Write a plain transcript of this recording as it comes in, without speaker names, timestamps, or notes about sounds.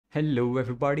Hello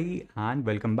everybody and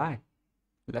welcome back.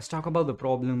 Let's talk about the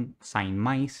problem assign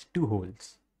mice to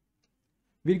holes.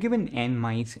 We're given n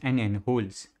mice and n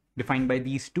holes defined by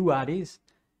these two arrays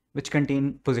which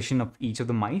contain position of each of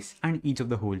the mice and each of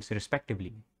the holes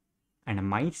respectively. And a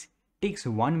mice takes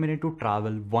 1 minute to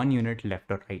travel 1 unit left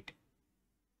or right.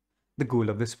 The goal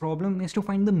of this problem is to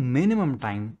find the minimum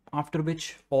time after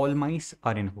which all mice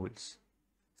are in holes.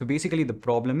 So basically the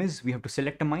problem is we have to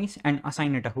select a mice and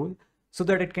assign it a hole so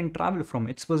that it can travel from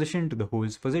its position to the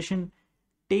hole's position,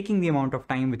 taking the amount of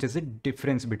time which is the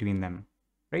difference between them,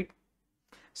 right?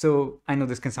 So I know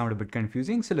this can sound a bit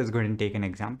confusing, so let's go ahead and take an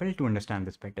example to understand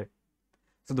this better.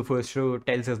 So the first row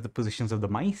tells us the positions of the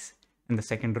mice and the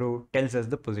second row tells us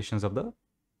the positions of the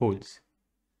holes.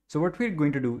 So what we're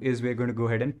going to do is we're going to go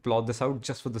ahead and plot this out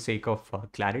just for the sake of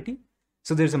clarity.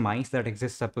 So there's a mice that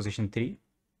exists at position 3,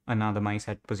 another mice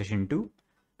at position 2,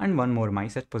 and one more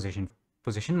mice at position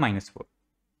 -4.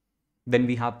 Then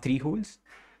we have 3 holes,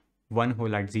 one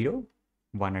hole at 0,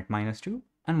 one at -2,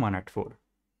 and one at 4.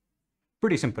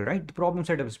 Pretty simple, right? The problem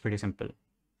setup is pretty simple.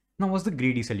 Now what's the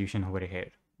greedy solution over here?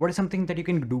 What is something that you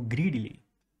can do greedily?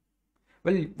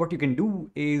 Well, what you can do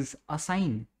is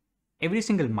assign every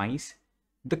single mice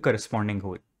the corresponding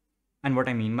hole. And what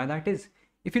I mean by that is,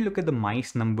 if you look at the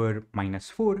mice number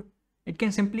 -4, it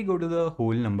can simply go to the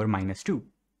hole number -2.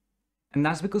 And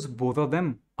that's because both of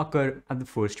them occur at the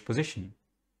first position,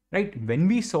 right? When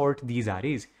we sort these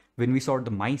arrays, when we sort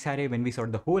the mice array, when we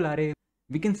sort the whole array,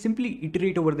 we can simply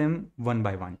iterate over them one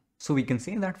by one. So we can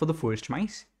say that for the first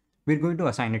mice, we're going to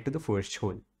assign it to the first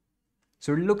hole.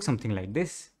 So it'll look something like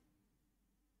this.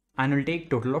 And it'll take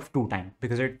total of 2 time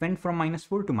because it went from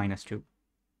 -4 to -2.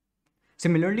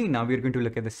 Similarly, now we're going to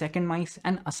look at the second mice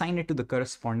and assign it to the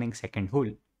corresponding second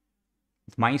hole.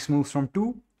 The mice moves from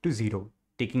 2 to 0,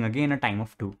 taking again a time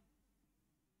of 2.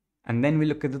 And then we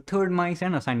look at the third mice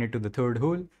and assign it to the third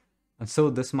hole. And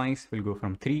so this mice will go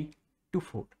from 3 to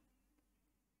 4.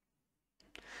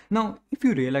 Now, if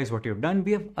you realize what you've done,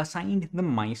 we have assigned the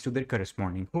mice to their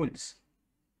corresponding holes.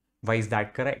 Why is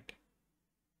that correct?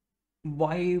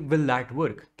 Why will that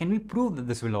work? Can we prove that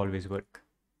this will always work?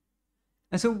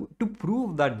 And so to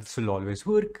prove that this will always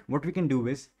work, what we can do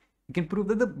is we can prove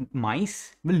that the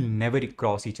mice will never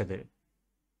cross each other,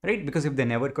 right? Because if they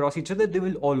never cross each other, they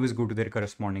will always go to their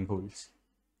corresponding holes.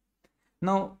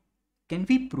 Now, can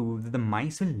we prove that the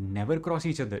mice will never cross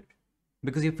each other?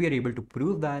 Because if we are able to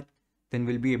prove that, then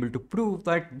we'll be able to prove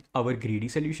that our greedy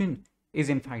solution is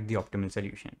in fact the optimal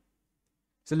solution.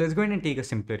 So let's go ahead and take a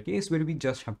simpler case where we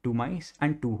just have 2 mice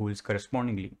and 2 holes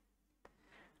correspondingly.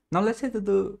 Now let's say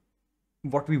that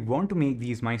what we want to make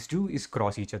these mice do is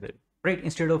cross each other, right?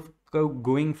 Instead of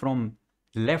going from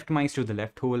left mice to the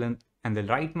left hole and the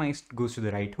right mice goes to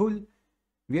the right hole,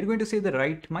 we are going to say the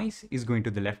right mice is going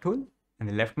to the left hole and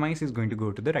the left mice is going to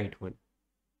go to the right hole.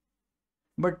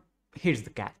 But here's the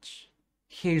catch.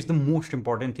 Here's the most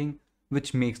important thing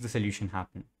which makes the solution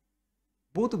happen.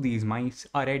 Both of these mice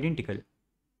are identical.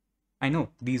 I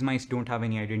know these mice don't have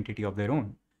any identity of their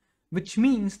own, which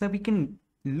means that we can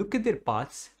look at their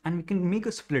paths and we can make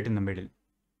a split in the middle.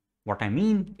 What I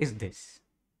mean is this.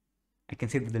 I can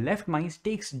say that the left mice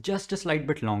takes just a slight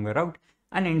bit longer route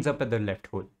and ends up at the left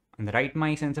hole. And the right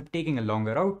mice ends up taking a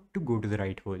longer route to go to the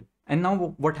right hole. And now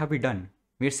what have we done?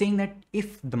 We're saying that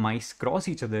if the mice cross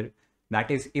each other, that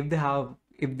is if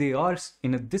they are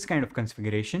in this kind of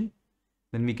configuration,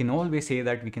 then we can always say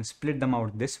that we can split them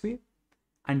out this way.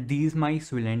 And these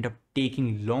mice will end up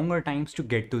taking longer times to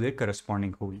get to their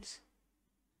corresponding holes,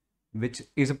 which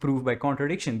is a proof by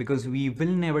contradiction because we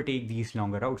will never take these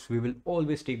longer routes. We will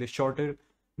always take the shorter,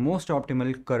 most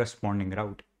optimal corresponding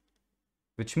route,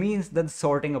 which means that the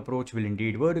sorting approach will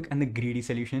indeed work and the greedy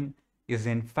solution is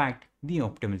in fact the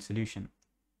optimal solution.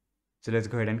 So let's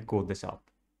go ahead and code this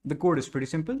up. The code is pretty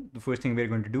simple. The first thing we're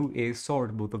going to do is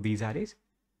sort both of these arrays.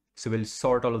 So we'll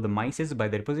sort all of the mices by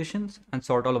their positions and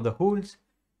sort all of the holes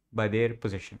by their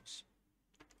positions.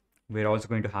 We're also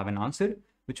going to have an answer,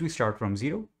 which we start from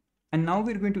 0. And now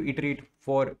we're going to iterate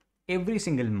for every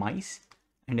single mice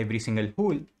and every single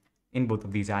hole in both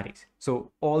of these arrays.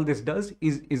 So all this does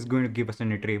is going to give us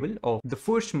an iterable of the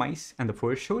first mice and the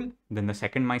first hole, then the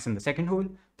second mice and the second hole,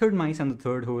 third mice and the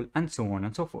third hole, and so on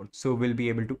and so forth. So we'll be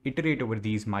able to iterate over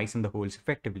these mice and the holes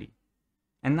effectively.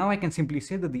 And now I can simply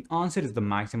say that the answer is the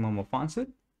maximum of answer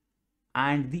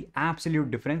and the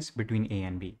absolute difference between A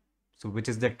and B. So which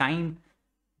is the time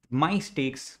mice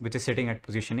takes, which is sitting at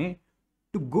position A,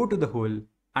 to go to the hole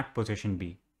at position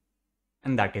B.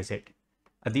 And that is it.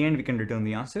 At the end, we can return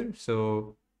the answer.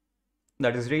 So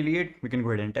that is really it. We can go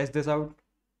ahead and test this out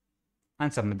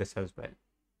and submit this as well.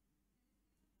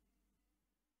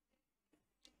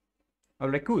 I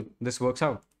was like, cool, this works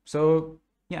out. So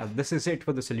yeah, this is it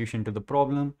for the solution to the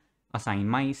problem. Assign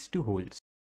mice to holes.